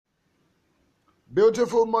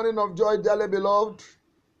Beautiful morning of joy, dearly beloved.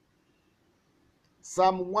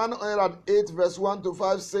 Psalm 108 verse 1 to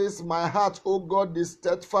 5 says, My heart, O God, is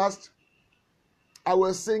steadfast. I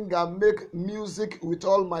will sing and make music with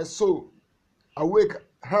all my soul. Awake,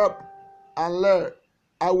 harp, and lyre.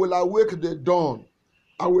 I will awake the dawn.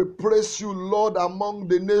 I will praise you, Lord, among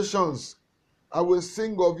the nations. I will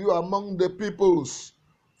sing of you among the peoples.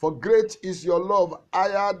 For great is your love,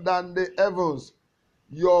 higher than the heavens.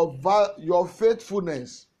 Your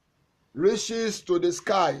faithfulness reaches to the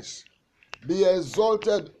skies. Be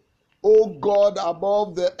exalted, O God,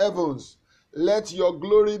 above the heavens. Let your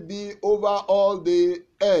glory be over all the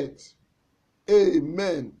earth.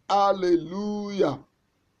 Amen. Hallelujah.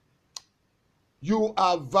 You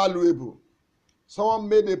are valuable. Someone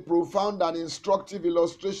made a profound and instructive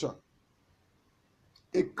illustration.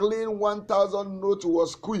 A clean 1,000 note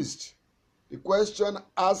was squeezed. The question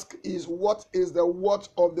asked is, what is the worth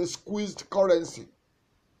of the squeezed currency?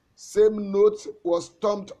 Same note was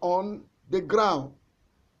stomped on the ground.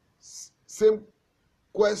 Same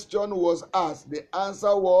question was asked. The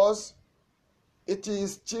answer was, it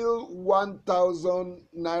is still 1,000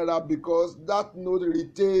 naira because that note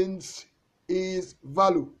retains its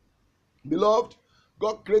value. Beloved,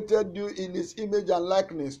 God created you in his image and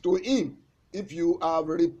likeness. To him, if you have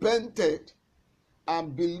repented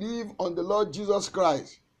and believe on the Lord Jesus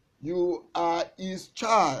Christ, you are his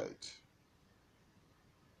child.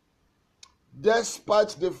 Despite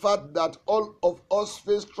the fact that all of us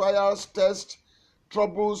face trials, tests,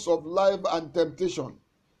 troubles of life and temptation,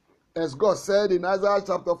 as God said in Isaiah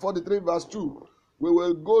chapter 43 verse 2, we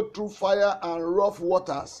will go through fire and rough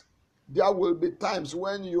waters. There will be times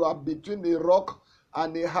when you are between a rock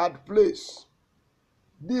and a hard place.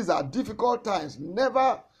 These are difficult times.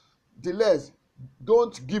 Nevertheless,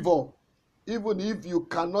 don't give up, even if you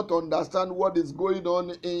cannot understand what is going on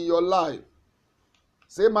in your life.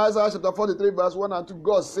 Same Isaiah chapter 43 verse 1 and 2,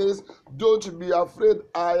 God says, don't be afraid,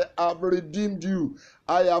 I have redeemed you.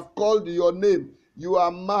 I have called your name. You are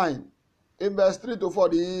mine. In verse 3 to 4,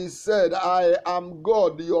 he said, I am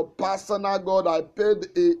God, your personal God. I paid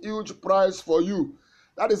a huge price for you.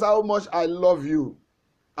 That is how much I love you.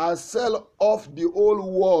 I sell off the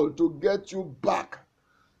whole world to get you back.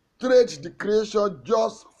 Trade the creation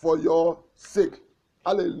just for your sake.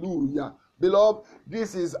 Hallelujah. Beloved,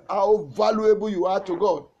 this is how valuable you are to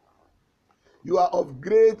God. You are of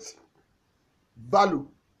great value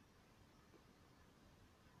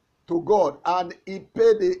to God, and he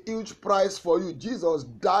paid a huge price for you. Jesus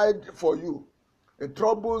died for you. The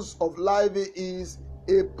troubles of life is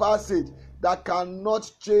a passage that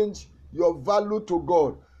cannot change your value to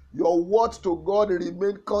God. Your worth to God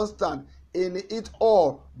remain constant. In it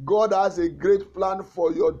all, God has a great plan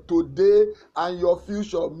for your today and your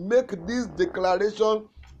future. Make this declaration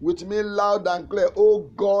with me loud and clear. Oh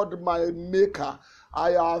God, my maker,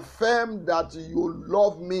 I affirm that you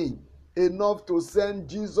love me enough to send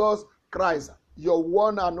Jesus Christ, your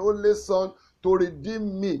one and only Son, to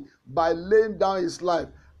redeem me by laying down his life.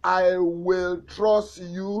 I will trust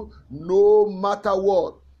you no matter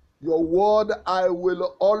what. Your word I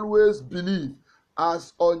will always believe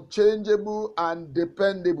as unchangeable and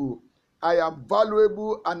dependable. I am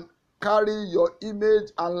valuable and carry your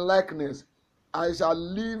image and likeness. I shall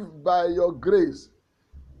live by your grace.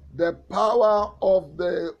 The power of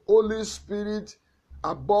the Holy Spirit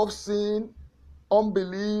above sin,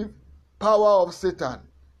 unbelief, power of Satan.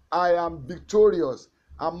 I am victorious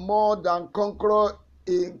and more than conqueror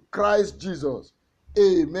in Christ Jesus.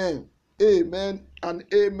 Amen. Amen and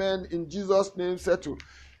amen. In Jesus' name, settle.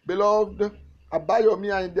 Beloved, Abayomi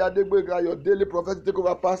Ayinde Adegbega, your daily prophetic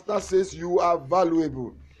takeover pastor, says you are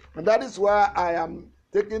valuable. And that is why I am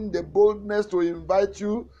taking the boldness to invite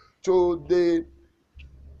you to the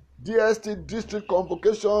DST district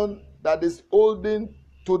convocation that is holding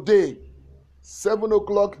today, 7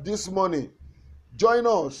 o'clock this morning. Join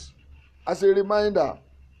us. As a reminder,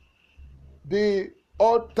 the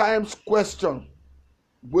all times question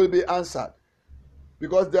will be answered,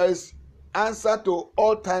 because there is answer to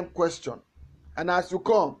all time question. And as you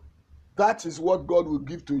come, that is what God will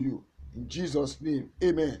give to you. In Jesus' name,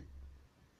 amen.